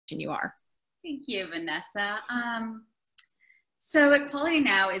you are. Thank you, Vannesa. So Equality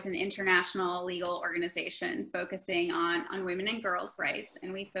Now is an international legal organization focusing on women and girls' rights,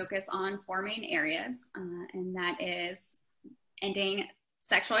 and we focus on four main areas, and that is ending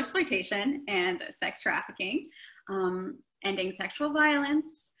sexual exploitation and sex trafficking, ending sexual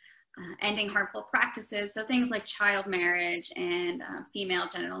violence, ending harmful practices, so things like child marriage and female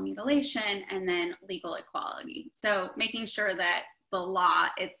genital mutilation, and then legal equality. So making sure that the law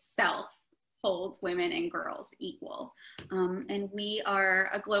itself holds women and girls equal. And we are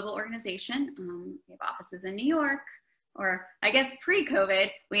a global organization. We have offices in New York, or I guess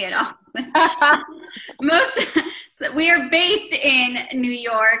pre-COVID, we had offices. So we are based in New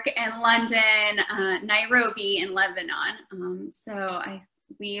York and London, Nairobi, and Lebanon.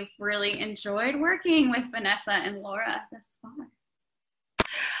 We've really enjoyed working with Vannesa and Laura this far.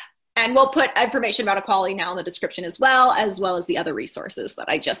 And we'll put information about Equality Now in the description as well as the other resources that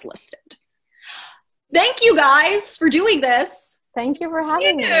I just listed. Thank you guys for doing this. Thank you for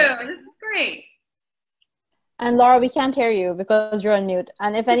having me. This is great. And Laura, we can't hear you because you're on mute.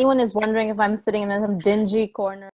 And if anyone is wondering if I'm sitting in some dingy corner